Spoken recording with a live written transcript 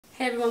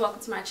Hey everyone, welcome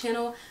to my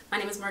channel. My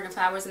name is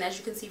MORGANNFLOWERS, and as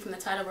you can see from the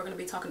title, we're going to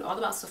be talking all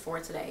about Sephora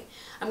today.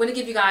 I'm going to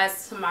give you guys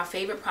some of my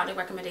favorite product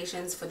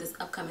recommendations for this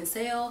upcoming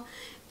sale,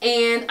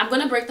 and I'm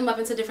going to break them up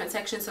into different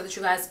sections so that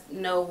you guys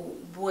know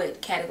what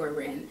category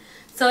we're in.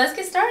 So let's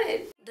get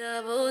started.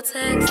 Double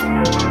text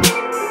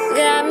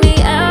got me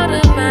out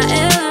of my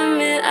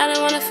element. I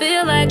don't want to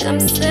feel like I'm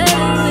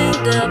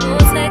settling. Double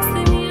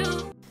texting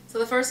you. So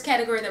the first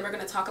category that we're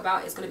going to talk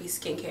about is going to be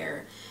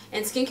skincare.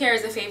 And skincare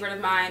is a favorite of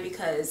mine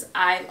because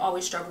I've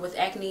always struggled with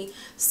acne.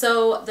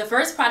 So the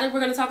first product we're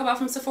going to talk about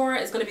from Sephora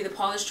is going to be the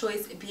Paula's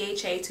Choice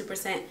BHA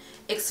 2%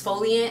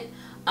 exfoliant.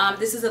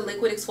 This is a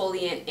liquid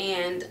exfoliant,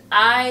 and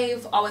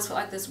I've always felt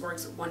like this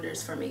works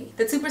wonders for me.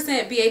 The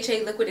 2%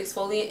 BHA liquid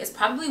exfoliant is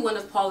probably one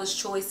of Paula's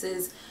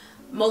Choice's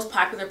most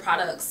popular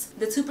products.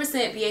 The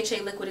 2%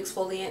 BHA liquid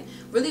exfoliant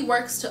really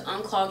works to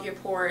unclog your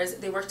pores.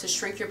 They work to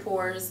shrink your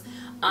pores.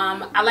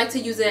 I like to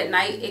use it at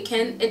night.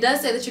 It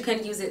does say that you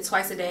can use it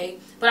twice a day,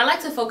 but I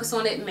like to focus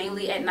on it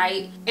mainly at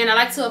night, and I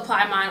like to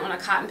apply mine on a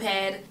cotton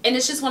pad. And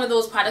it's just one of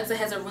those products that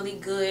has a really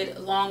good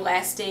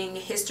long-lasting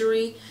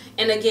history.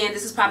 And again,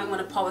 this is probably one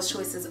of Paula's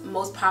Choice's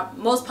most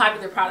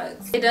popular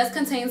products. It does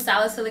contain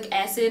salicylic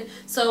acid,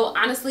 so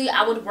honestly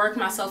I would work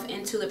myself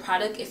into the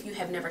product if you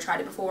have never tried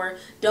it before.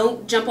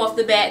 Don't jump off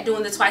the bat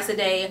doing the twice a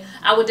day.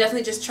 I would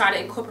definitely just try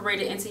to incorporate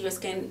it into your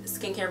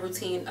skincare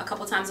routine a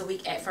couple times a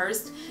week at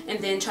first, and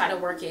then try to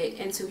work it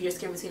into your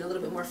skin routine a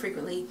little bit more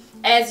frequently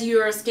as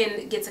your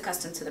skin gets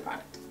accustomed to the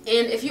product.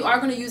 And if you are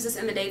going to use this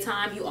in the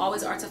daytime, you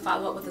always are to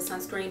follow up with a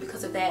sunscreen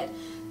because of that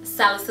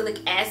salicylic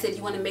acid.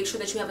 You want to make sure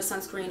that you have a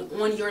sunscreen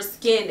on your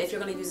skin if you're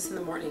going to use this in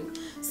the morning.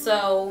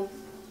 So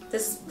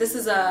this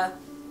is a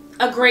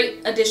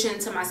great addition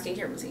to my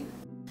skincare routine.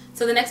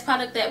 So the next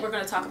product that we're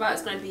going to talk about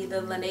is going to be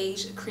the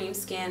Laneige Cream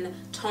Skin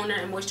Toner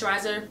and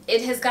Moisturizer.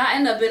 It has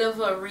gotten a bit of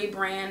a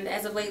rebrand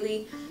as of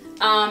lately.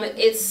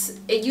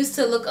 It used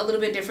to look a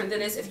little bit different than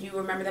this. If you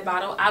remember the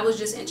bottle, I was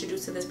just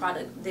introduced to this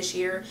product this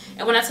year,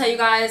 and when I tell you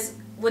guys,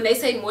 when they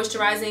say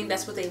moisturizing,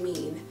 that's what they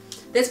mean.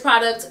 This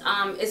product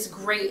is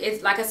great.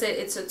 It's, like I said,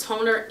 it's a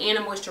toner and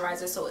a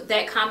moisturizer, so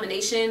that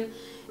combination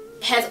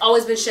has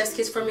always been chef's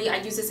kiss for me. I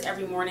use this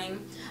every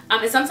morning,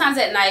 and sometimes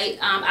at night.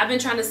 I've been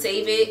trying to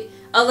save it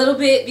a little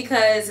bit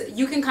because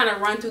you can kind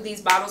of run through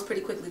these bottles pretty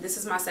quickly. This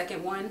is my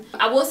second one.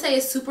 I will say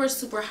it's super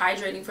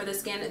hydrating for the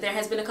skin. There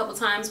has been a couple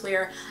times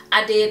where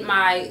I did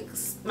my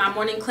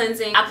morning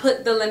cleansing. I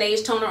put the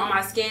Laneige toner on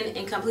my skin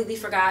and completely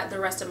forgot the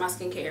rest of my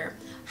skincare.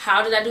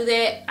 How did I do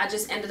that? I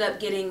just ended up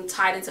getting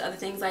tied into other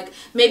things, like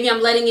maybe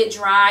I'm letting it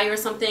dry or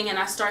something and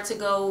I start to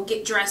go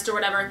get dressed or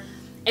whatever.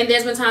 And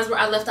there's been times where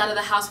I left out of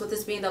the house with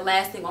this being the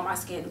last thing on my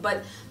skin.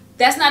 But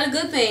that's not a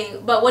good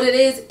thing. But what it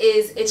is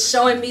it's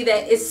showing me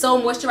that it's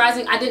so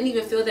moisturizing. I didn't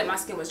even feel that my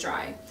skin was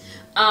dry.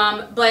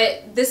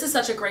 But this is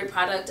such a great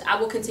product. I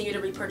will continue to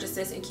repurchase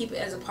this and keep it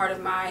as a part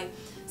of my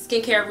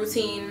skincare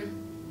routine.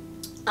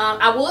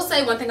 I will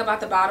say one thing about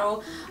the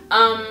bottle.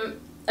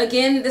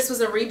 Again, this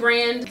was a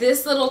rebrand.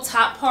 This little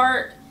top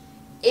part,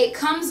 it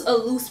comes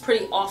loose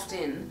pretty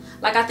often.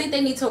 Like, I think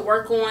they need to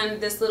work on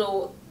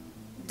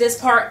this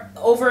part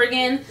over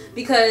again,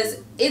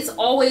 because it's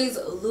always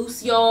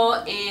loose, y'all,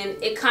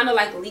 and it kind of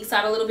like leaks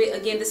out a little bit.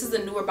 Again, this is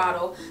a newer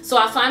bottle, so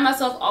I find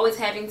myself always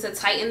having to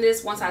tighten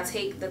this once I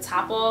take the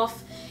top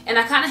off, and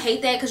I kind of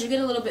hate that because you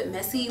get a little bit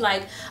messy.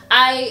 Like,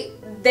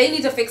 they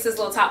need to fix this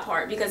little top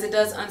part because it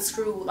does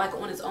unscrew like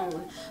on its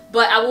own.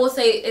 But I will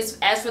say,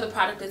 as for the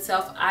product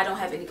itself, I don't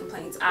have any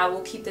complaints. I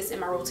will keep this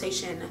in my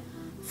rotation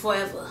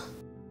forever.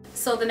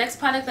 So the next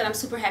product that I'm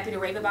super happy to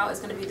rave about is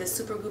going to be the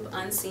Supergoop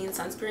Unseen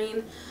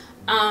Sunscreen.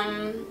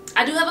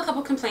 I do have a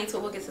couple complaints,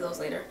 but we'll get to those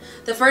later.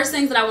 The first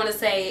things that I want to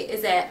say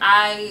is that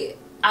I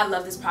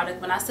love this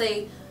product. When I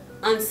say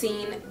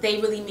unseen, they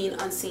really mean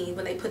unseen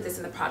when they put this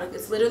in the product.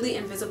 It's literally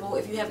invisible.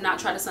 If you have not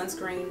tried a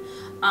sunscreen,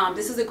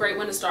 this is a great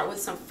one to start with,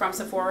 from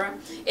Sephora.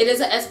 It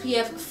is a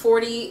SPF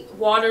 40,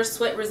 water,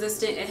 sweat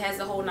resistant. It has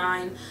the whole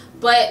 9.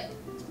 But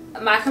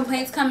my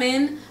complaints come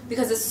in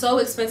because it's so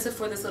expensive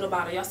for this little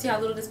bottle. Y'all see how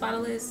little this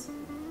bottle is?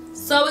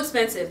 So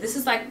expensive. This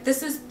is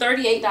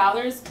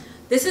 $38.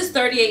 This is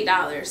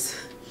 $38,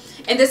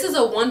 and this is a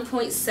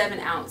 1.7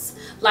 ounce.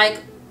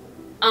 Like,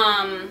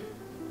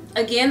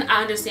 again,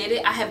 I understand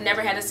it. I have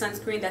never had a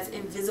sunscreen that's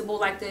invisible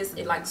like this.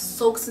 It like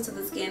soaks into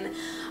the skin.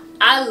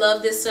 I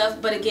love this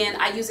stuff, but again,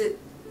 I use it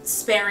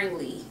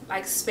sparingly,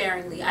 like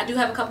sparingly. I do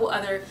have a couple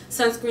other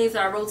sunscreens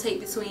that I rotate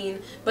between,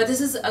 but this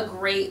is a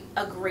great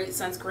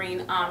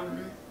sunscreen.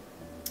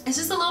 It's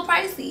just a little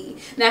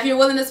pricey. Now, if you're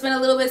willing to spend a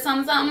little bit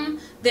something,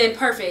 then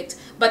perfect.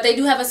 But they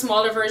do have a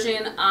smaller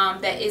version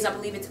that is, I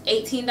believe it's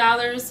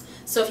 $18.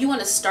 So if you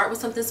want to start with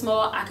something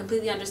small, I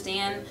completely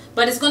understand.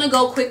 But it's going to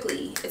go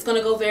quickly. It's going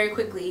to go very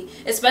quickly,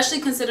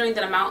 especially considering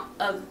the amount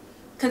of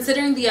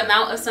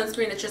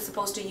sunscreen that you're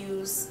supposed to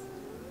use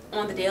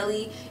on the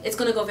daily. It's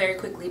going to go very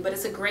quickly. But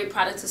it's a great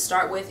product to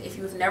start with if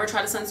you've never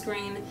tried a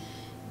sunscreen.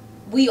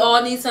 We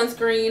all need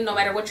sunscreen, no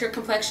matter what your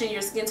complexion,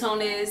 your skin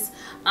tone is.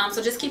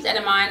 So just keep that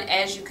in mind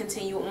as you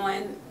continue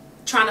on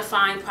trying to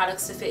find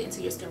products to fit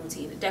into your skin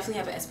routine. Definitely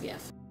have an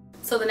SPF.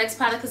 So the next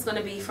product is going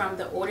to be from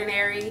The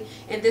Ordinary,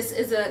 and this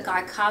is a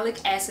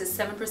glycolic acid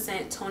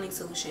 7% toning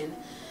solution.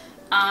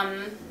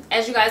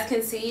 As you guys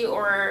can see,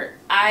 or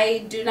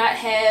I do not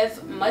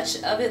have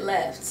much of it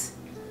left.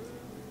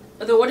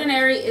 The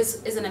Ordinary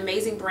is an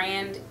amazing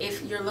brand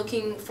if you're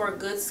looking for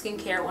good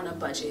skincare on a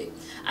budget.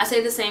 I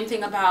say the same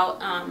thing about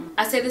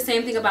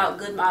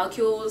Good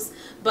Molecules,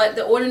 but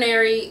The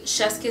Ordinary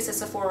Chef's Kiss at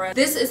Sephora.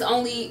 This is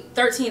only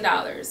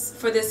 $13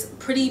 for this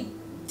pretty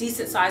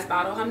decent sized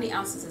bottle. How many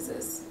ounces is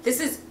this? This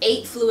is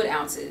 8 fluid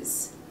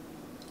ounces,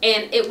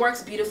 and it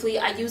works beautifully.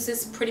 I use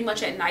this pretty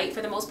much at night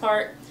for the most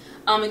part.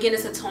 Again,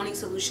 it's a toning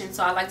solution,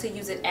 so I like to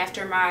use it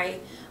after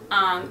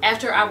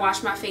after I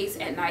wash my face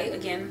at night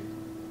again.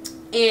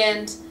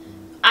 And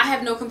I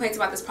have no complaints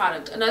about this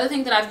product. Another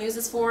thing that I've used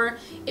this for,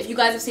 if you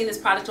guys have seen this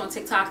product on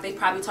TikTok, they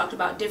probably talked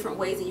about different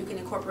ways that you can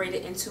incorporate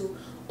it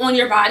on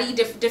your body,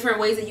 different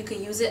ways that you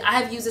can use it. I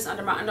have used this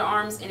under my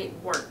underarms and it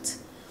worked.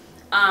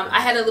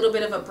 I had a little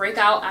bit of a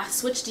breakout. I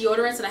switched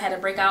deodorants and I had a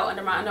breakout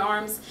under my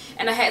underarms,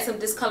 and I had some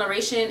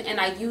discoloration, and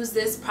I used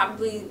this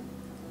probably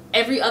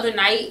every other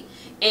night,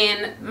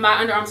 and my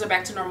underarms are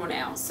back to normal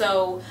now.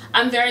 So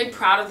I'm very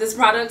proud of this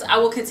product. I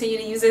will continue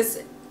to use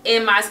this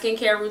in my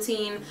skincare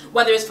routine,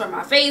 whether it's for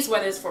my face,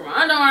 whether it's for my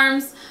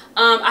underarms.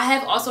 I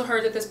have also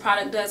heard that this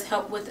product does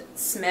help with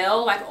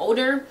smell, like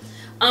odor,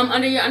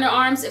 under your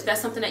underarms. If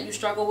that's something that you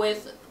struggle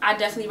with, I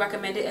definitely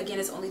recommend it. Again,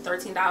 it's only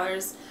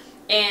 $13.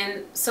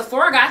 And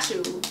Sephora got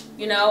you,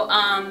 you know.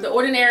 The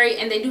Ordinary,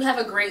 and they do have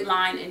a great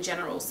line in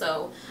general,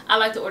 so I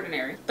like The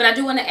Ordinary. But I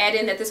do want to add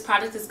in that this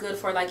product is good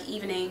for like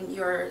evening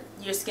your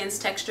skin's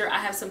texture. I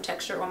have some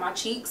texture on my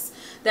cheeks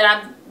that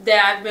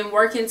I've been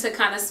working to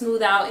kind of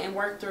smooth out and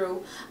work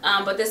through.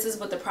 But this is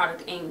what the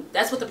product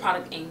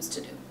aims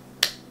to do.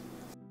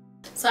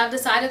 So I've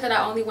decided that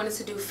I only wanted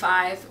to do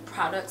 5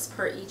 products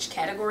per each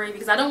category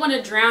because I don't want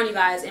to drown you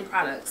guys in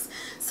products.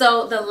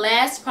 So the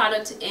last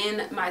product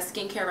in my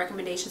skincare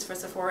recommendations for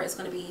Sephora is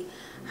going to be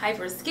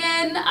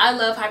Hyperskin. I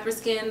love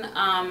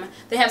Hyperskin.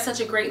 They have such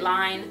a great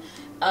line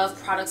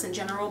of products in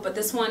general, but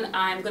this one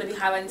I'm going to be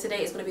highlighting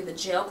today is going to be the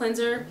gel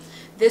cleanser.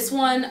 This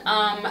one,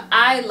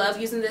 I love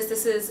using this.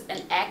 This is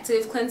an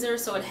active cleanser,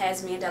 so it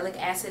has mandelic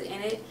acid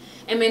in it.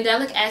 And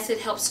mandelic acid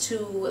helps to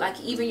like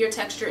even your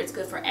texture. It's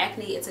good for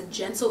acne. It's a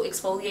gentle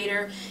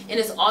exfoliator, and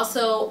it's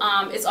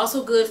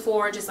also good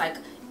for just like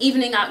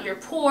evening out your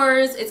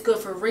pores. It's good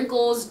for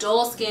wrinkles,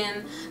 dull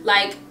skin.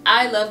 Like,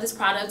 I love this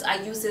product.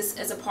 I use this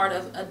as a part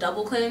of a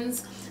double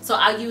cleanse. So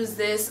I use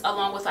this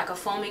along with like a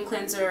foaming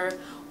cleanser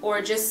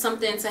or just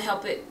something to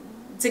help it,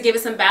 to give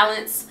it some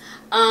balance.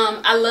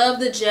 I love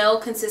the gel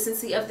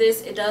consistency of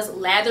this. It does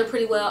lather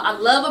pretty well. I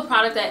love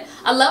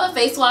a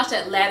face wash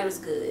that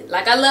lathers good.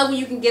 Like, I love when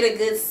you can get a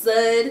good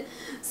sud.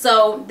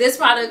 So this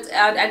product,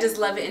 I just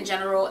love it in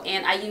general,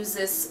 and I use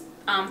this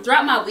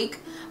throughout my week.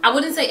 I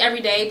wouldn't say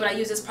every day, but I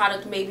use this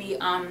product maybe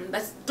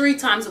that's 3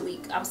 times a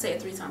week. I would say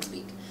it 3 times a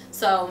week.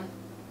 So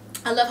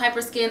I love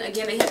Hyperskin.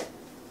 Again,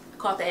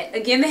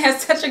 they have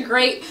such a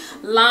great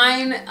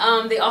line.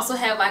 They also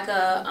have like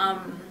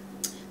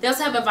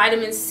a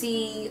vitamin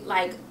C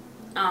like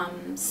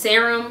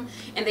serum,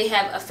 and they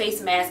have a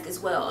face mask as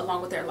well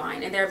along with their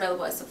line, and they're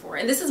available at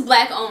Sephora. And this is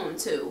black owned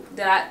too.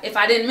 If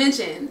I didn't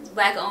mention,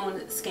 black owned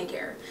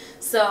skincare.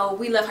 So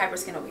we love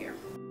Hyperskin over here.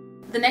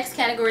 The next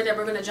category that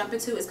we're going to jump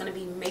into is going to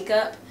be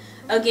makeup.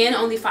 Again,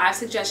 only 5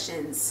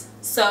 suggestions.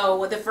 So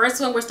with the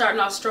first one, we're starting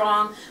off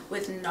strong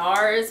with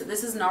NARS.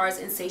 This is NARS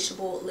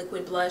Insatiable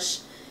Liquid Blush,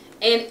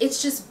 and it's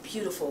just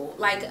beautiful.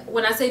 Like,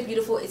 when I say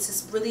beautiful, it's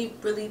just really,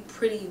 really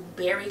pretty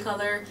berry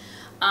color.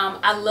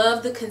 I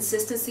love the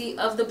consistency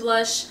of the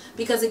blush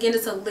because, again,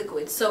 it's a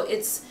liquid, so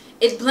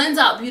it blends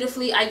out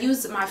beautifully. I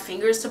use my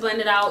fingers to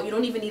blend it out. You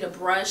don't even need a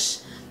brush.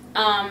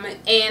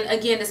 And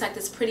again, it's like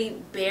this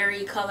pretty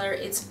berry color.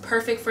 It's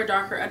perfect for a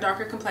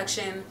darker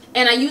complexion,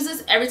 and I use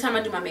this every time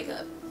I do my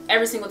makeup,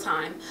 every single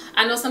time.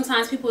 I know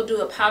sometimes people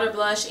do a powder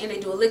blush and they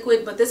do a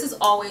liquid, but this is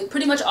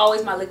pretty much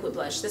always my liquid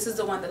blush. This is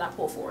the one that I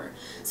pull for.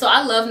 So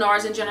I love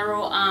NARS in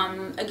general.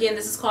 Again,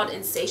 this is called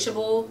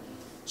Insatiable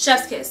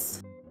Chef's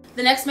Kiss.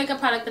 The next makeup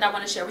product that I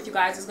want to share with you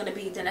guys is going to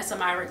be Danessa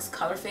Myricks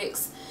Color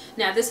Fix.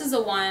 Now, this is the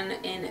one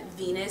in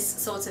Venus,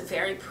 so it's a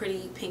very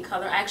pretty pink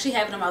color. I actually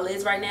have it on my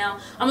lids right now.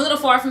 I'm a little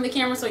far from the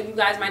camera, so you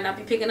guys might not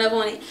be picking up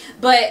on it,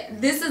 but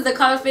this is the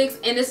Color Fix,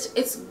 and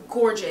it's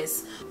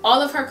gorgeous.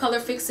 All of her color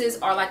fixes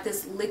are like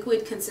this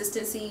liquid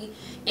consistency,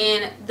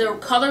 and the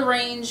color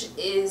range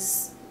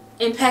is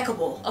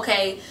impeccable.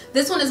 Okay,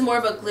 this one is more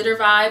of a glitter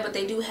vibe, but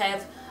they do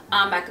have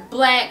like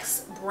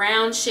blacks,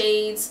 brown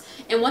shades.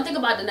 And one thing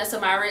about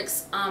Danessa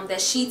Myricks that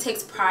she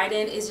takes pride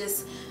in is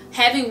just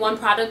having one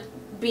product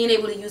being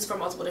able to use for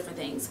multiple different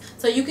things.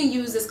 So you can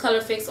use this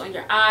color fix on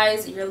your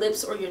eyes, your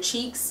lips, or your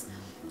cheeks.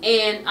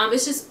 And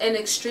it's just an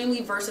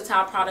extremely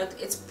versatile product.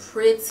 It's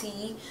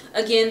pretty.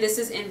 Again, this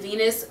is in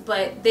Venus,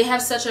 but they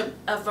have such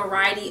a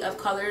variety of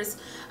colors.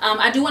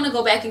 I do want to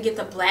go back and get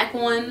the black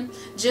one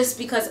just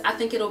because I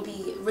think it'll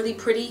be really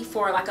pretty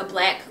for like a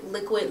black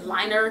liquid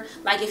liner.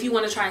 Like if you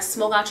want to try and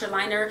smoke out your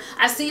liner.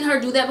 I've seen her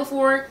do that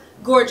before.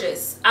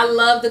 Gorgeous. I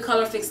love the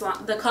Color Fix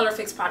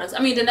products. I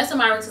mean, the Nessa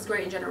Myrix is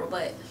great in general,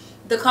 but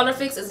the Color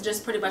Fix is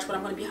just pretty much what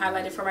I'm going to be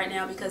highlighted for right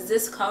now because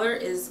this color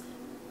is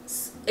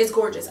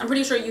gorgeous. I'm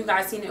pretty sure you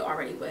guys seen it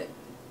already, but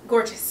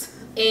gorgeous.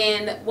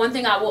 And one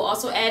thing I will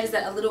also add is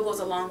that a little goes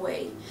a long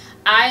way.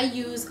 I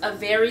use a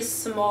very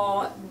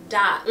small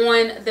dot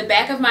on the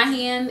back of my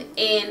hand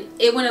and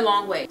it went a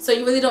long way. So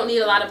you really don't need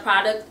a lot of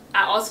product.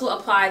 I also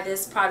apply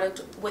this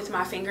product with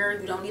my finger.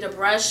 You don't need a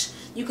brush.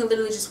 You can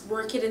literally just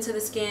work it into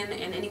the skin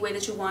in any way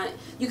that you want.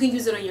 You can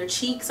use it on your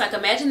cheeks. Like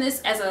imagine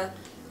this as a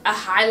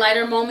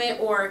highlighter moment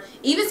or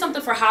even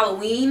something for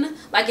Halloween.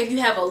 Like if you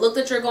have a look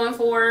that you're going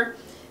for.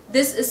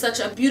 This is such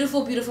a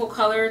beautiful, beautiful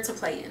color to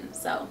play in.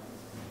 So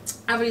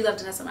I really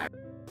love Nessa Myrix.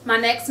 My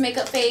next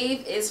makeup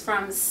fave is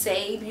from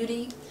Say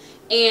Beauty.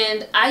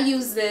 And I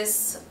use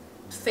this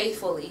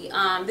faithfully.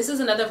 This is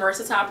another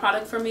versatile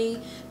product for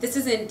me. This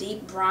is in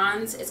deep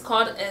bronze. It's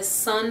called a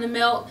Sun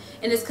Melt.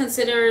 And it's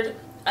considered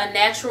a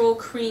natural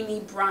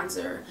creamy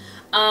bronzer.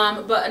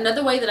 But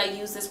another way that I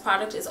use this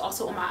product is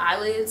also on my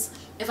eyelids.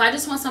 If I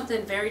just want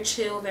something very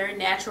chill, very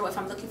natural, if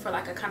I'm looking for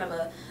like a kind of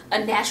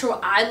a natural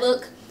eye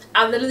look,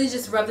 I literally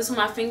just rub this on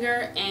my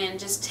finger and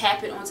just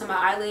tap it onto my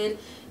eyelid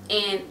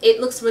and it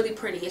looks really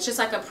pretty. It's just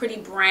like a pretty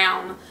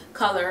brown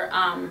color.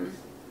 And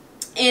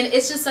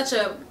it's just such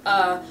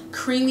a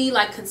creamy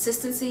like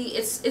consistency.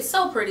 It's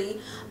so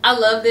pretty. I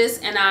love this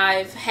and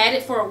I've had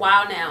it for a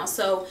while now.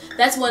 So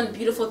that's one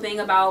beautiful thing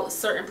about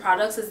certain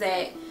products is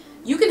that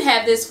you can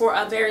have this for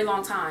a very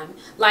long time.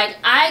 Like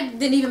I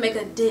didn't even make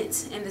a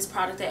dent in this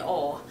product at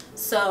all.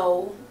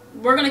 So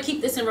we're going to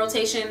keep this in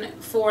rotation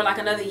for like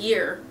another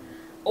year.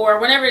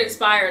 Or whenever it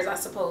expires, I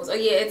suppose. Oh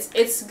yeah,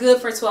 it's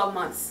good for 12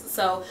 months.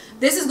 So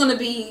this is going to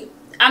be,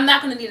 I'm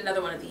not going to need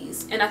another one of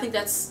these. And I think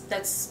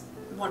that's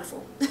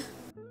wonderful.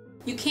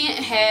 You can't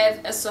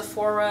have a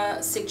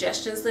Sephora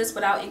suggestions list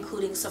without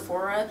including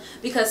Sephora.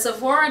 Because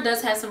Sephora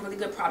does have some really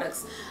good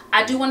products.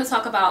 I do want to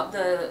talk about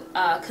the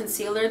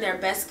concealer, their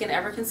Best Skin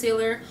Ever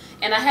concealer.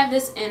 And I have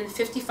this in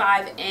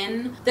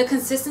 55N. The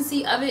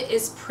consistency of it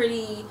is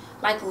pretty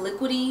like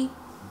liquidy.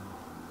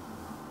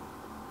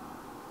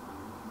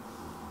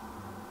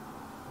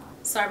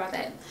 Sorry about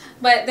that,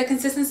 but the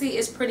consistency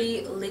is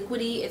pretty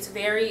liquidy. It's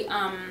very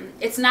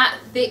it's not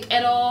thick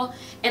at all,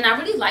 and I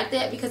really like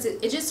that because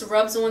it just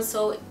rubs on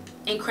so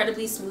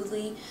incredibly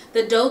smoothly.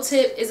 The doe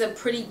tip is a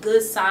pretty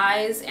good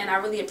size and I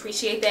really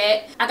appreciate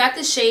that. I got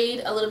the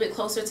shade a little bit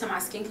closer to my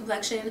skin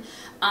complexion,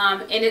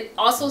 and it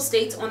also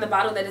states on the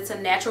bottle that it's a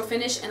natural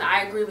finish, and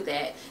I agree with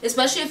that,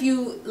 especially if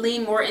you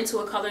lean more into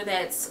a color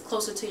that's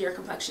closer to your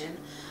complexion.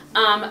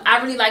 I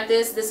really like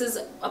this. This is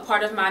a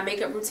part of my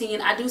makeup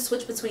routine. I do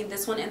switch between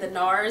this one and the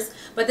NARS,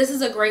 but this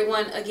is a great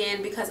one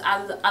again because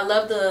I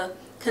love the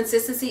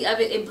consistency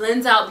of it. It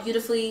blends out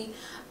beautifully,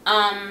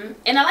 and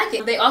I like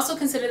it. They also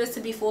consider this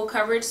to be full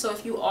coverage, so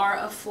if you are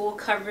a full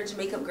coverage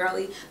makeup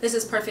girly, this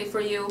is perfect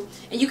for you.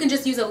 And you can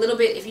just use a little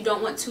bit if you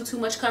don't want too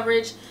much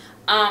coverage,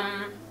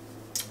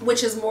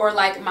 which is more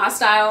like my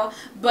style.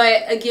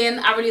 But again,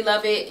 I really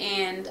love it,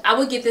 and I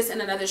would get this in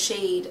another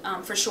shade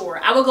for sure.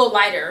 I would go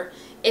lighter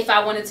if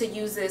I wanted to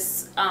use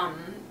this.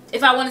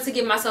 If I wanted to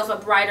give myself a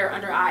brighter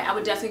under eye, I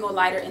would definitely go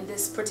lighter in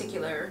this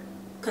particular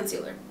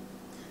concealer.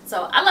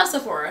 So I love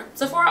Sephora.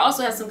 Sephora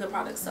also has some good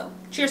products, so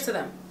cheers to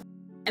them.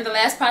 And the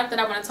last product that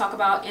I want to talk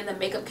about in the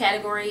makeup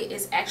category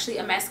is actually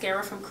a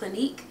mascara from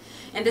Clinique.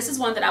 And this is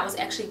one that I was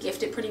actually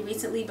gifted pretty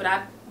recently, but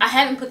I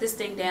haven't put this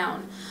thing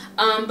down.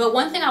 But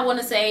one thing I want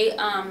to say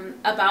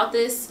about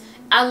this,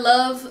 I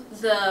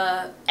love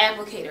the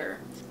applicator.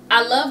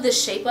 I love the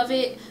shape of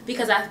it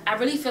because I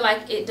really feel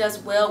like it does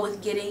well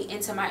with getting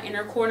into my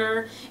inner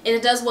corner, and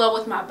it does well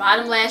with my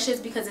bottom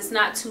lashes because it's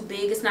not too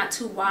big, it's not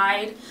too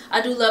wide.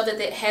 I do love that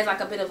it has like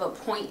a bit of a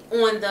point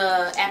on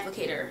the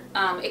applicator.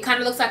 It kind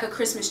of looks like a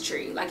Christmas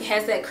tree, like it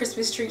has that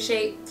Christmas tree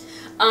shape.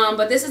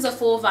 But this is a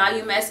full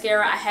volume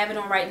mascara. I have it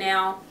on right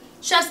now.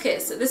 Chef's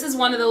Kiss. This is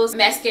one of those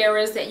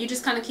mascaras that you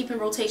just kind of keep in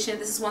rotation.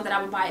 This is one that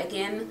I would buy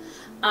again.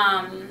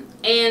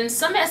 And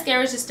some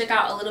mascaras just stick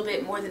out a little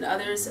bit more than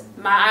others.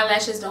 My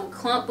eyelashes don't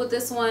clump with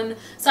this one,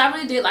 so I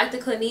really did like the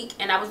Clinique,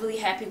 and I was really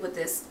happy with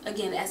this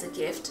again as a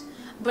gift.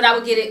 But I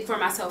would get it for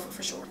myself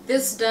for sure.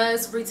 This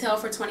does retail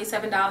for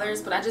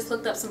 $27, but I just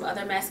looked up some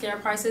other mascara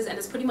prices and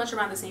it's pretty much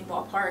around the same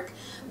ballpark.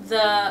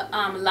 The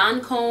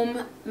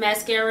Lancome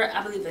mascara,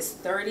 I believe, is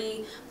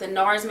 $30. The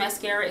NARS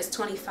mascara is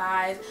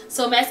 $25.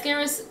 So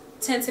mascaras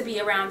tend to be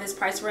around this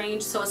price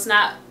range, so it's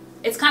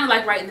kind of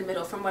like right in the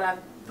middle from what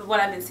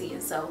I've been seeing.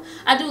 So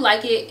I do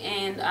like it,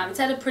 and it's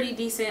at a pretty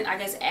decent, I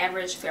guess,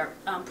 average fair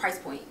price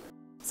point.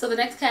 So the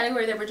next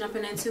category that we're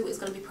jumping into is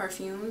going to be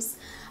perfumes.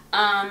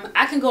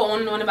 I can go on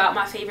and on about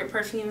my favorite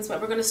perfumes,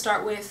 but we're going to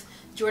start with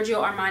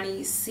Giorgio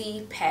Armani's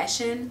C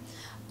Passion.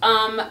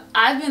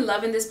 I've been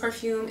loving this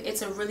perfume.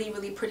 It's a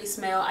really pretty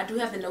smell. I do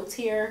have the notes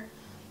here.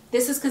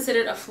 This is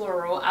considered a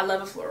floral. I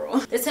love a floral.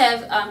 This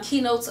have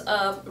keynotes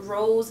of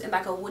rose and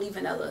like a woody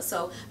vanilla.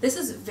 So this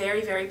is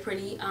very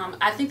pretty.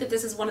 I think that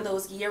this is one of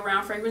those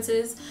year-round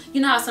fragrances. You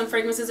know how some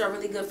fragrances are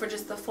really good for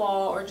just the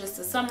fall or just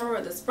the summer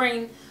or the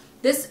spring.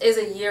 This is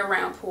a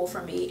year-round pull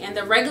for me. And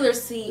the regular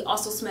C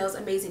also smells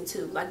amazing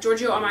too. Like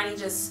Giorgio Armani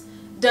just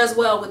does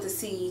well with the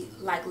C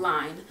like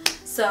line.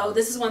 So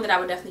this is one that I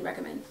would definitely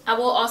recommend. I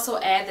will also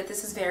add that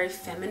this is very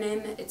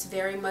feminine. It's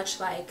very much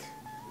like,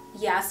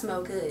 yeah, I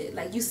smell good.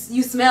 Like you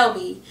smell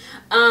me.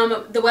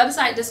 The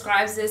website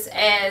describes this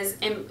as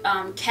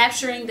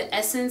capturing the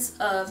essence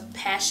of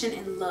passion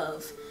and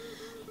love.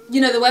 You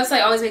know, the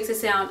website always makes it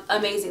sound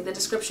amazing, the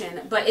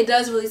description, but it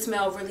does really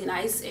smell really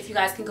nice. If you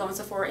guys can go in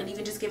Sephora and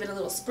even just give it a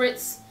little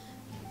spritz,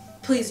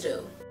 please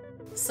do.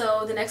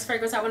 So the next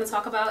fragrance I want to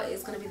talk about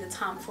is going to be the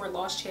Tom Ford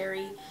Lost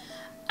Cherry.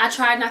 I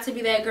tried not to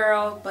be that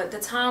girl, but the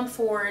Tom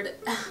Ford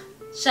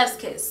Chef's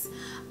Kiss.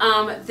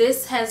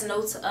 This has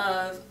notes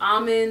of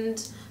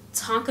almond,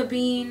 tonka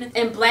bean,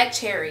 and black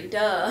cherry.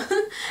 Duh.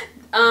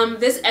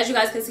 This, as you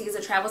guys can see, is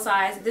a travel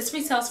size. This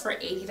retails for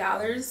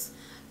 $80,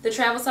 the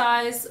travel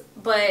size,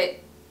 but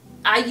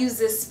I use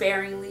this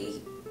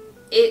sparingly.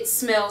 It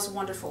smells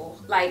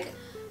wonderful. Like,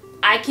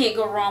 I can't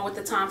go wrong with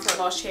the Tom Ford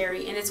Lost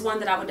Cherry, and it's one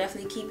that I would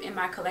definitely keep in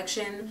my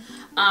collection.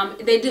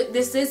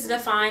 This is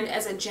defined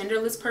as a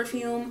genderless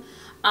perfume.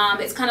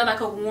 It's kind of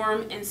like a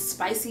warm and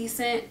spicy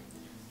scent.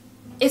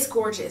 It's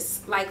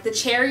gorgeous. Like, the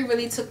cherry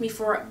really took me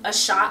for a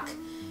shock,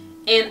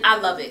 and I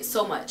love it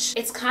so much.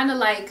 It's kind of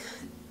like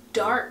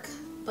dark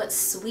but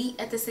sweet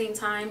at the same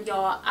time,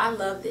 y'all. I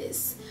love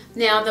this.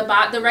 Now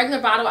the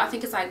regular bottle, I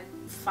think it's like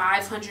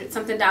 $500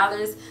 something.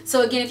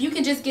 So again, if you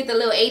can just get the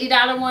little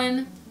 $80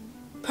 one,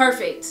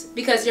 perfect,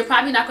 because you're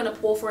probably not going to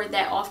pull for it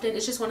that often.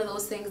 It's just one of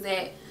those things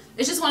that,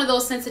 it's just one of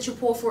those scents that you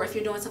pull for if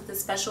you're doing something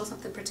special,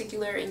 something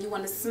particular, and you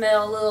want to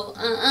smell a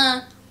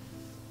little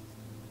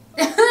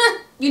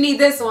you need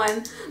this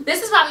one.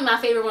 This is probably my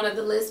favorite one of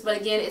the list, but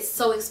again, it's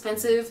so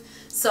expensive,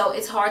 so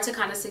it's hard to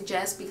kind of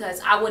suggest,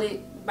 because I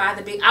wouldn't buy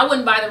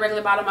the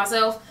regular bottle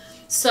myself,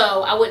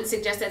 so I wouldn't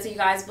suggest that to you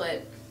guys,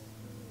 but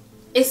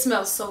it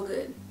smells so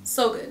good,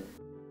 so good.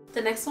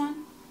 The next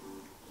one,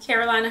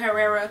 Carolina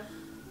Herrera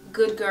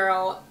Good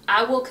Girl.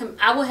 I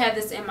will have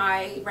this in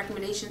my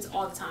recommendations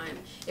all the time.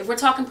 If we're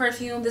talking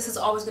perfume, this is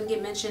always going to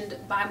get mentioned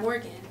by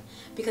Morgann,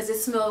 because it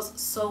smells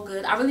so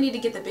good. I really need to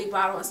get the big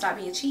bottle and stop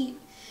being cheap.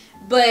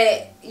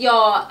 But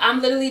y'all,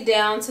 I'm literally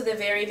down to the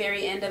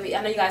very end of it.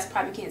 I know you guys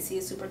probably can't see,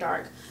 it's super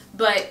dark,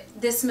 but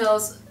this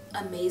smells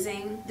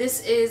amazing.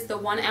 This is the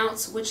 1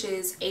 ounce, which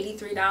is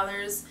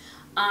 $83,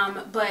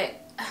 but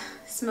it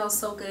smells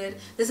so good.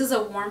 This is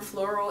a warm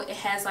floral. It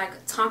has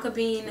like tonka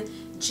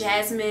bean,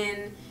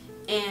 jasmine,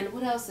 and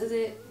what else is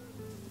it?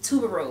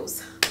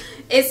 Tuberose.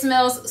 It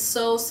smells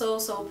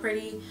so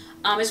pretty.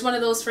 It's one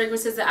of those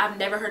fragrances that I've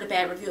never heard a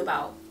bad review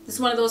about. It's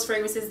one of those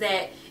fragrances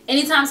that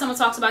anytime someone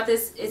talks about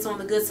this, it's on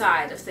the good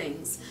side of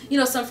things. You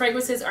know, some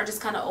fragrances are just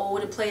kind of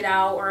old and played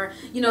out, or,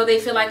 you know, they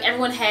feel like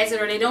everyone has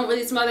it or they don't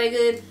really smell that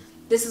good.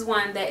 This is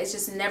one that is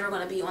just never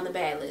going to be on the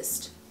bad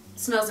list. It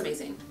smells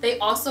amazing. They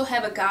also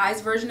have a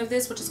guy's version of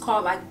this, which is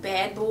called like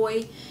Bad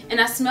Boy, and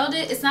I smelled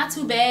it. It's not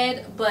too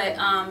bad, but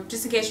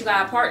just in case you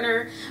got a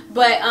partner,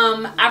 but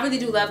I really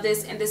do love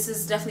this, and this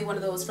is definitely one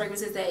of those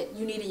fragrances that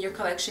you need in your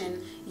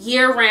collection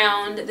year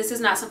round. This is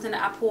not something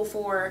that I pull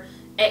for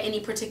at any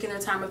particular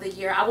time of the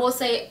year. I will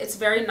say it's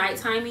very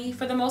nighttimey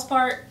for the most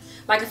part.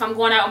 Like if I'm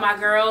going out with my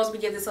girls, we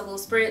give this a little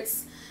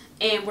spritz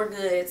and we're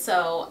good.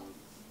 So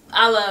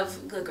I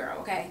love Good Girl,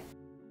 okay?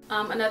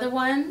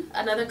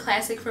 Another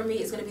classic for me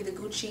is going to be the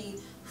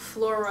Gucci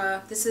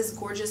Flora. This is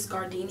Gorgeous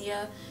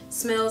Gardenia.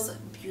 Smells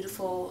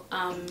beautiful.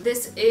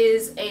 This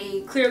is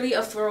clearly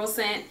a floral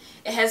scent.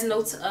 It has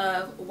notes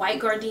of white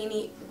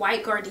gardenia,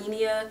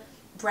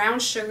 brown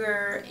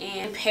sugar,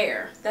 and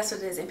pear. That's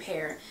what it is, and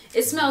pear.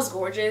 It smells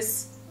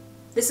gorgeous.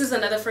 This is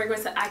another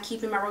fragrance that I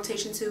keep in my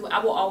rotation too. I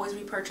will always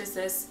repurchase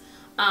this.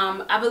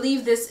 I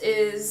believe this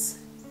is,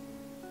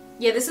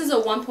 yeah, this is a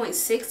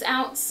 1.6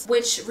 ounce,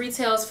 which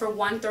retails for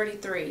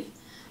 $133.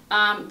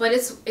 But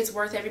it's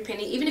worth every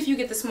penny, even if you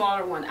get the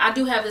smaller one. I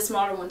do have the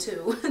smaller one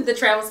too, the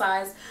travel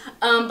size.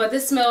 But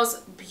this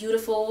smells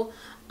beautiful,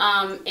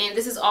 and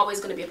this is always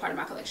going to be a part of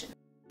my collection.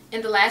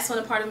 And the last one,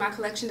 a part of my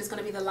collection, is going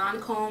to be the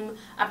Lancome.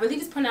 I believe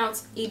it's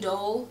pronounced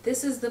Idole.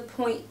 This is the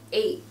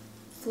 0.8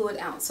 fluid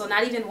ounce, so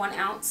not even 1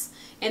 ounce.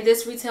 And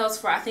this retails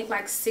for, I think,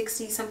 like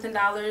 $60 something.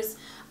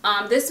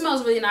 This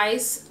smells really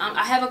nice.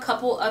 I have a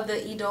couple of the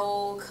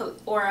Idole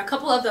or a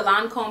couple of the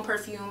Lancome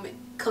perfume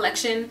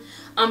collection,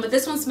 but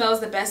this one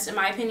smells the best in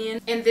my opinion.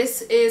 And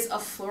this is a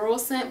floral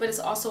scent, but it's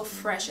also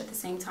fresh at the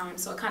same time,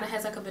 so it kind of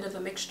has like a bit of a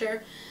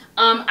mixture.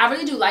 I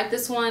really do like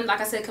this one.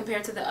 Like I said,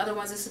 compared to the other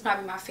ones, this is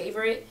probably my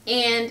favorite.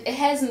 And it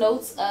has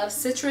notes of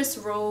citrus,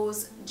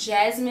 rose,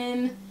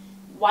 jasmine,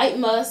 white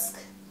musk,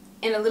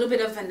 and a little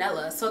bit of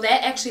vanilla. So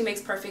that actually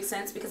makes perfect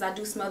sense because I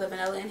do smell the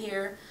vanilla in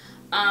here.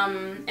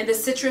 And the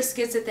citrus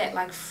gives it that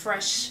like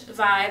fresh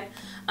vibe.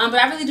 But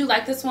I really do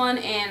like this one,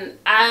 and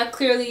I've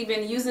clearly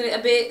been using it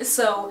a bit,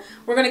 so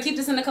we're going to keep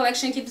this in the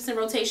collection, keep this in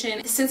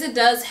rotation. Since it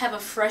does have a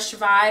fresh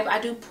vibe, I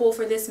do pull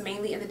for this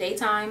mainly in the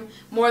daytime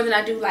more than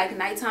I do like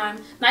nighttime.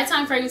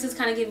 Nighttime fragrances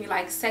kind of give me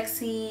like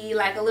sexy,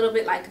 like a little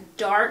bit like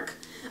dark.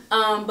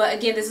 But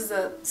again, this is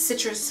a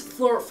citrus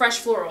fresh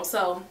floral,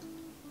 so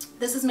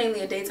this is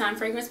mainly a daytime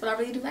fragrance, but I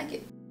really do like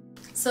it.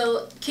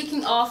 So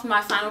kicking off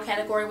my final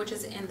category, which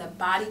is in the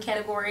body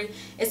category,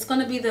 it's going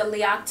to be the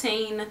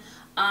Alleyoop.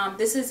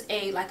 This is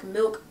a like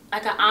milk,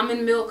 like an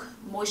almond milk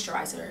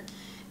moisturizer.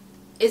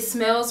 It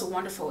smells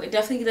wonderful. It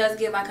definitely does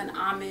give like an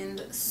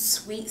almond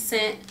sweet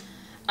scent.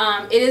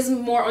 It is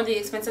more on the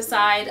expensive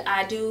side.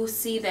 I do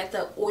see that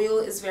the oil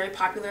is very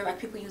popular, like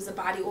people use the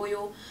body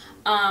oil.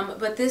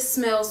 But this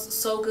smells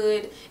so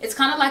good. It's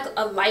kind of like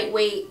a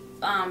lightweight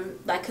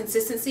like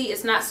consistency.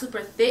 It's not super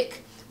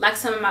thick like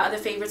some of my other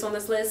favorites on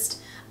this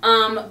list.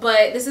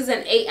 But this is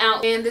an 8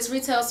 ounce and this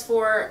retails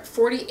for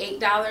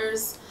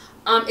 $48.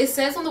 It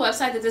says on the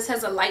website that this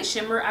has a light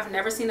shimmer. I've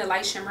never seen a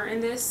light shimmer in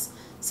this,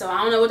 so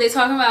I don't know what they're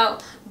talking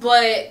about.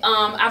 But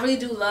I really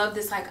do love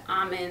this like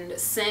almond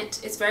scent.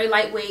 It's very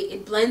lightweight.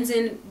 It blends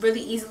in really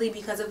easily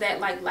because of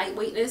that like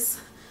lightweightness.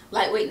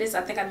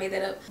 I think I made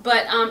that up.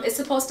 But it's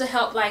supposed to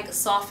help like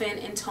soften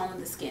and tone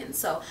the skin.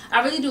 So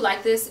I really do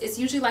like this. It's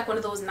usually like one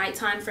of those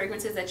nighttime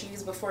fragrances that you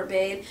use before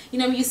bed. You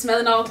know, when you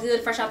smelling all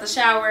good fresh out the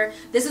shower.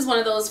 This is one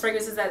of those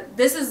fragrances that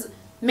this is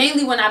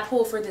mainly when I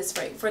pull for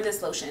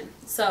this lotion.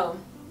 So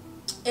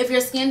if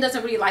your skin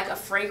doesn't really like a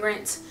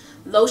fragrant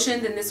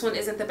lotion, then this one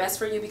isn't the best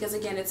for you because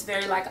again, it's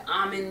very like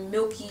almond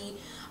milky.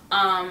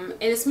 And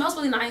it smells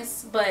really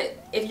nice,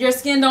 but if your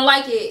skin don't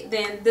like it,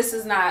 then this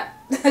is not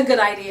a good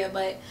idea.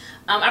 But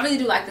I really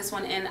do like this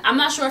one, and I'm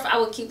not sure if I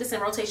would keep this in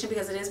rotation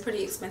because it is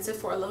pretty expensive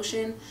for a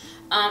lotion.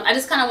 I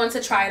just kind of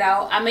wanted to try it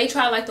out. I may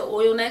try like the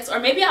oil next, or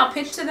maybe I'll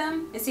pitch to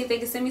them and see if they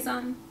can send me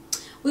some.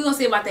 We're gonna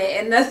see about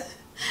that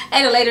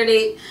at a later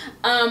date.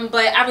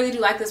 But I really do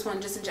like this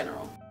one just in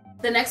general.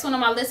 The next one on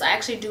my list I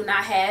actually do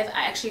not have.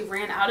 I actually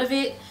ran out of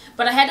it,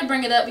 but I had to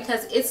bring it up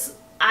because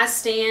I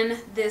stan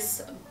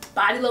this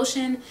body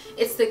lotion.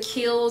 It's the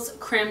Kiehl's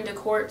Creme de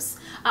Corpse.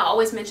 I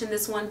always mention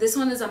this one. This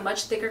one is a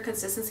much thicker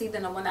consistency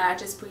than the one that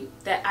the Alleyoop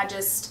that I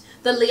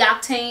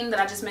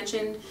just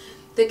mentioned.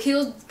 The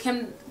Kiehl's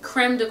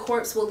Creme de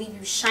Corpse will leave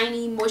you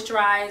shiny,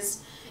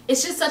 moisturized.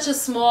 It's just such a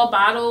small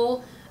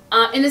bottle.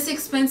 And it's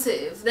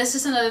expensive. That's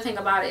just another thing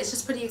about it. It's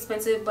just pretty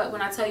expensive, but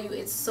when I tell you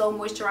it's so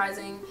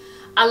moisturizing,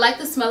 I like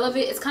the smell of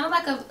it. It's kind of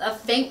like a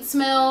faint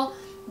smell,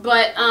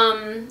 but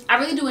I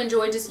really do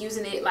enjoy just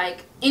using it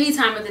like any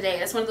time of the day.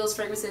 That's one of those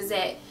fragrances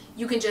that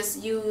you can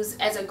just use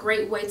as a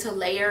great way to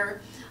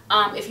layer.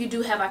 If you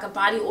do have like a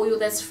body oil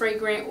that's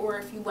fragrant, or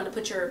if you want to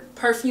put your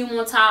perfume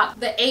on top.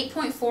 The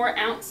 8.4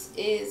 ounce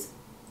is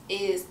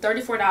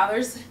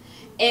 $34,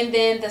 and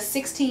then the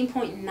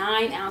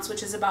 16.9 ounce,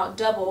 which is about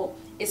double,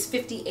 is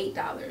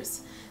 $58.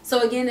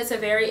 So again, it's a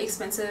very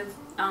expensive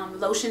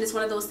lotion. It's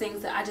one of those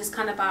things that I just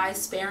kind of buy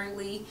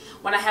sparingly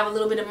when I have a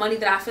little bit of money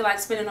that I feel like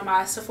spending on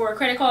my Sephora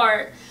credit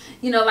card,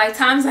 you know, like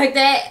times like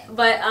that.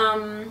 But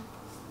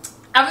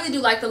I really do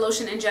like the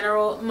lotion in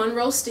general.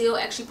 Monroe Steel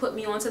actually put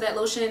me onto that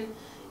lotion.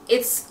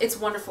 It's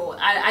wonderful.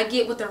 I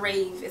get what the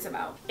rave is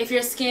about. If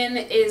your skin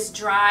is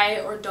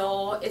dry or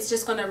dull, it's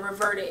just going to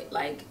revert it.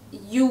 Like,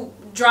 you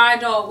dry,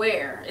 dull,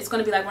 wear. It's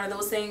going to be like one of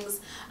those things.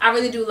 I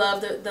really do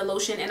love the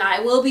lotion, and I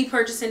will be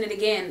purchasing it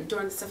again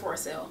during the Sephora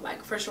sale.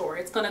 Like, for sure.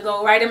 It's going to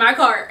go right in my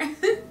cart.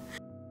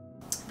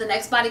 The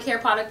next body care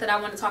product that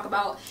I want to talk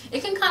about,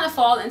 it can kind of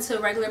fall into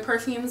regular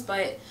perfumes,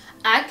 but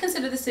I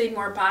consider this to be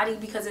more body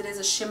because it is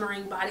a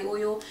shimmering body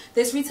oil.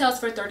 This retails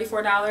for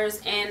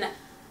 $34, and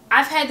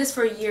I've had this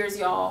for years,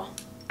 y'all.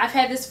 I've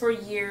had this for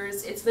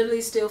years. It's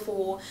literally still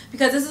full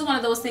because this is one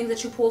of those things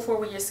that you pull for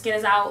when your skin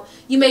is out.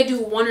 You may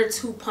do 1 or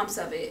 2 pumps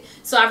of it.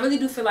 So I really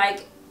do feel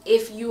like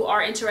if you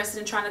are interested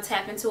in trying to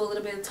tap into a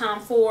little bit of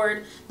Tom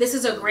Ford, this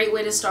is a great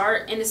way to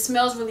start, and it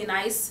smells really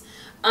nice.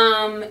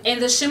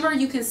 And the shimmer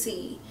you can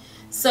see.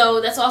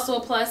 So that's also a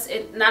plus.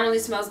 It not only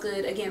smells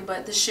good, again,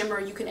 but the shimmer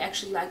you can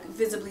actually like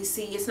visibly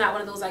see. It's not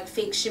one of those like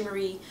fake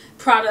shimmery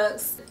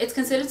products. It's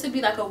considered to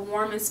be like a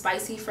warm and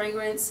spicy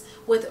fragrance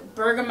with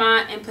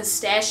bergamot and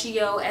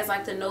pistachio as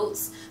like the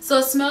notes. So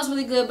it smells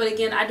really good, but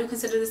again, I do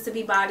consider this to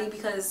be body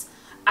because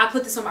I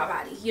put this on my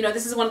body. You know,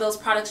 this is one of those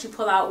products you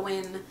pull out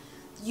when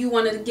you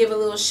want to give a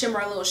little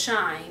shimmer, a little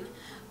shine.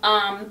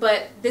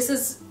 But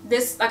this,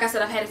 like I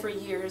said, I've had it for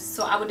years,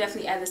 so I would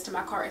definitely add this to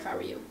my cart if I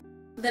were you.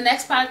 The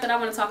next product that I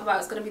want to talk about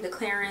is going to be the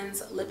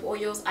Clarins lip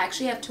oils. I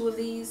actually have 2 of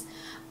these.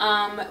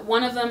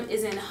 One of them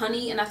is in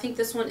honey, and I think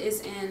this one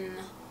is in,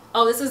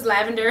 oh, this is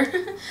lavender.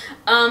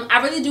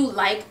 I really do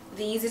like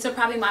these. These are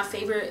probably my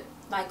favorite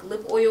like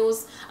lip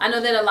oils. I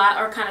know that a lot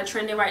are kind of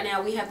trending right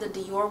now. We have the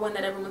Dior one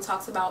that everyone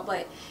talks about,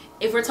 but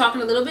if we're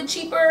talking a little bit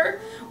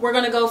cheaper, we're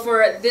going to go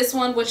for this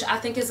one, which I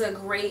think is a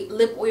great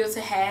lip oil to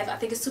have. I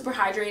think it's super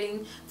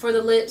hydrating for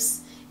the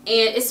lips.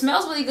 And it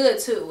smells really good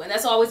too, and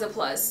that's always a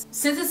plus.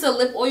 Since it's a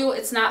lip oil,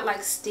 it's not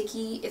like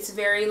sticky. It's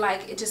very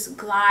like, it just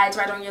glides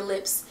right on your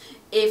lips.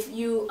 If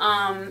you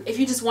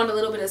just want a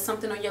little bit of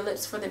something on your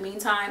lips for the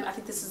meantime, I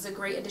think this is a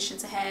great addition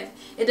to have.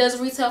 It does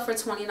retail for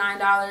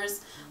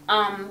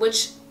 $29,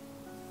 which,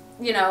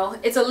 you know,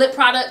 it's a lip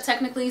product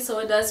technically, so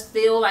it does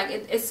feel like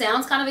it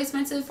sounds kind of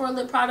expensive for a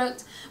lip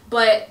product,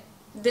 but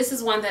this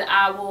is one that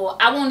I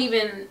won't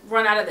even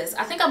run out of this.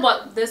 I think I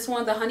bought this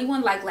one, the honey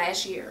one, like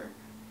last year.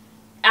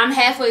 I'm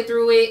halfway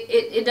through it.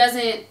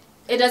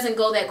 It doesn't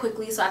go that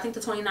quickly, so I think the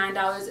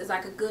 $29 is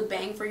like a good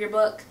bang for your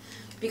buck,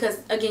 because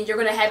again, you're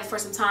gonna have it for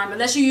some time,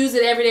 unless you use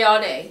it every day all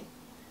day,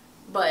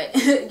 but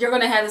you're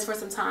gonna have this for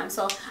some time.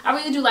 So I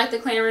really do like the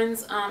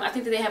Clarins. I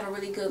think that they have a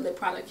really good lip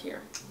product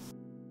here.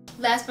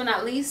 Last but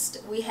not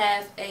least, we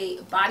have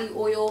a body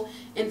oil,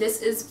 and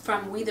this is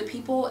from We the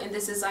People, and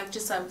this is like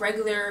just a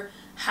regular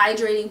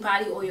hydrating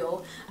body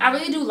oil. I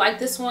really do like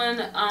this one.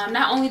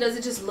 Not only does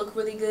it just look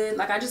really good,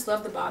 like I just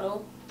love the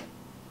bottle.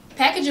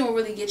 Packaging will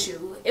really get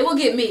you. It will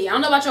get me. I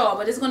don't know about y'all,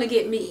 but it's going to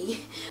get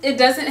me. It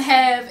doesn't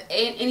have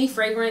any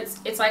fragrance.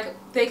 It's like,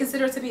 they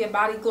consider it to be a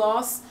body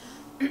gloss,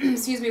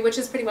 excuse me, which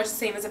is pretty much the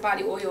same as a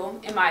body oil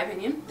in my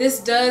opinion. This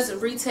does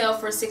retail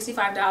for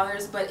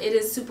 $65, but it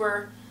is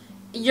super,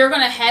 you're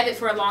going to have it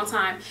for a long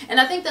time.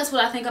 And I think that's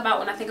what I think about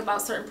when I think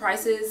about certain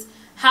prices.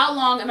 How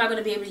long am I going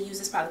to be able to use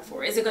this product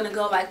for? Is it going to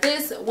go like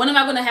this? When am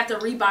I going to have to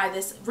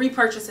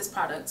repurchase this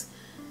product?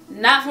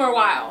 Not for a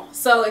while.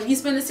 So if you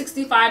spend the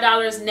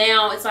 $65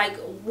 now, it's like,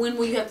 when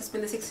will you have to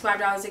spend the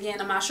 $65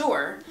 again? I'm not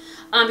sure,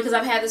 because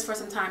I've had this for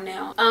some time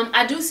now.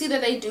 I do see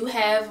that they do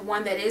have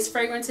one that is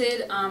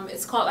fragranted.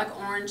 It's called like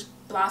Orange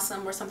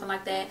Blossom or something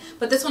like that,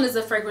 but this one is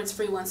a fragrance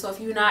free one. So if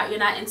you're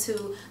not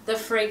into the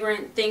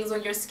fragrant things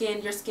on your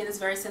skin is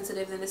very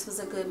sensitive, then this was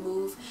a good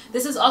move.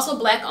 This is also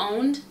Black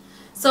owned,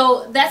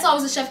 so that's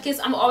always a chef kiss.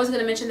 I'm always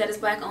going to mention that it's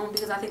Black owned,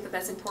 because I think that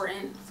that's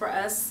important for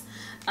us.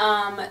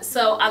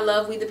 So I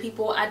love We the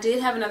People. I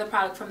did have another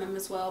product from them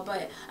as well,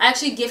 but I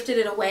actually gifted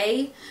it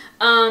away.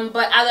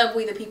 But I love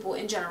We the People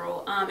in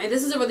general. And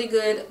this is a really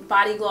good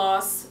body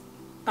gloss,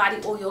 body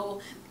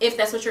oil, if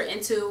that's what you're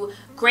into.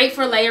 Great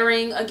for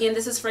layering. Again,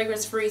 this is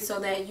fragrance free, so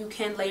that you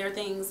can layer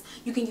things.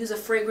 You can use a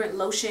fragrant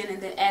lotion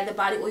and then add the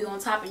body oil on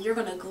top, and you're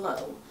gonna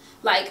glow.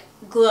 Like,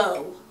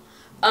 glow.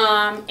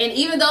 And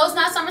even though it's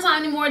not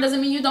summertime anymore, it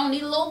doesn't mean you don't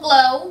need a little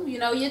glow. You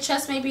know, your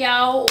chest may be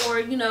out, or,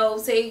 you know,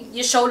 say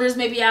your shoulders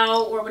may be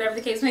out, or whatever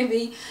the case may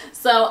be.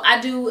 So I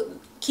do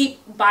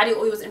keep body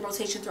oils in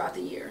rotation throughout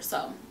the year.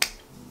 So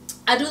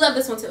I do love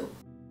this one too.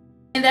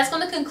 And that's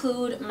going to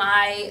conclude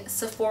my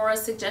Sephora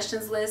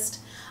suggestions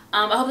list.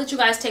 I hope that you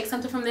guys take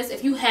something from this.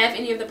 If you have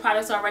any of the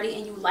products already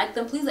and you like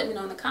them, please let me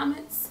know in the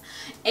comments.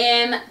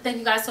 And thank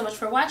you guys so much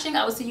for watching.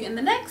 I will see you in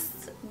the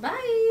next.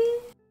 Bye.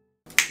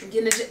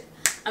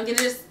 I'm getting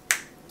just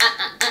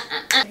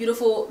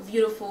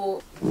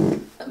beautiful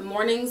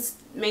mornings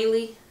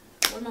mainly.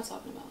 What am I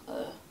talking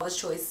about? This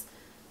choice.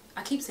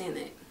 I keep saying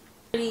that.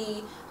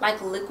 Pretty like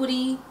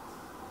liquidy.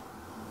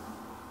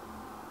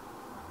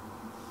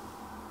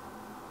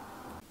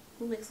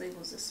 Who makes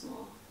labels this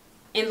small?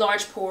 In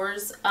large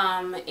pores.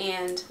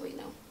 And wait,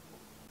 no.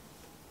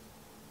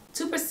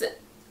 2%.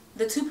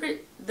 The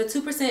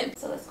 2%.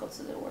 So let's go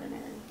to the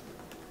ordinary.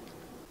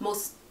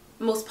 Most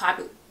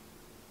popular.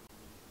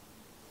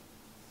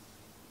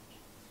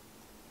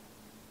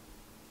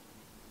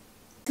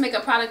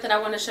 Makeup product that I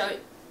want to show you.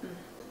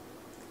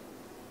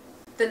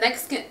 The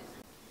next skin.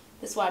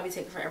 This is why I be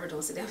taking forever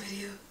doing sit down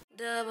video.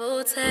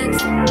 Double text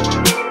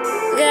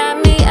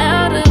got me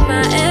out of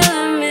my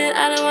element.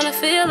 I don't want to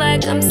feel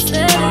like I'm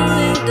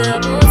settling.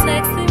 Double